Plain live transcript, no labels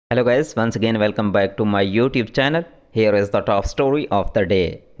Hello guys, once again welcome back to my YouTube channel. Here is the top story of the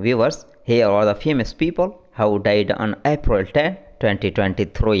day. Viewers, here are the famous people who died on April 10,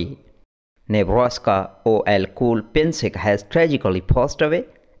 2023. Nebraska OL Cole Pensick has tragically passed away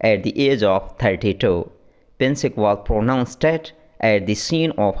at the age of 32. Pensick was pronounced dead at the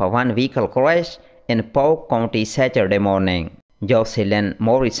scene of a one-vehicle crash in Polk County Saturday morning. Jocelyn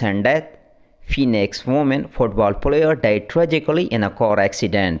Morrison death. Phoenix woman football player died tragically in a car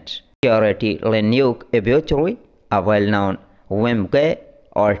accident. Charity Linique Obituary, a well-known women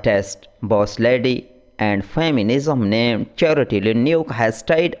artist, boss lady, and feminism named Charity Linique has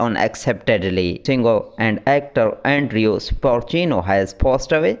died unacceptedly. Singer and actor Sparacino has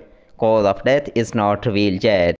passed away. Cause of death is not revealed yet.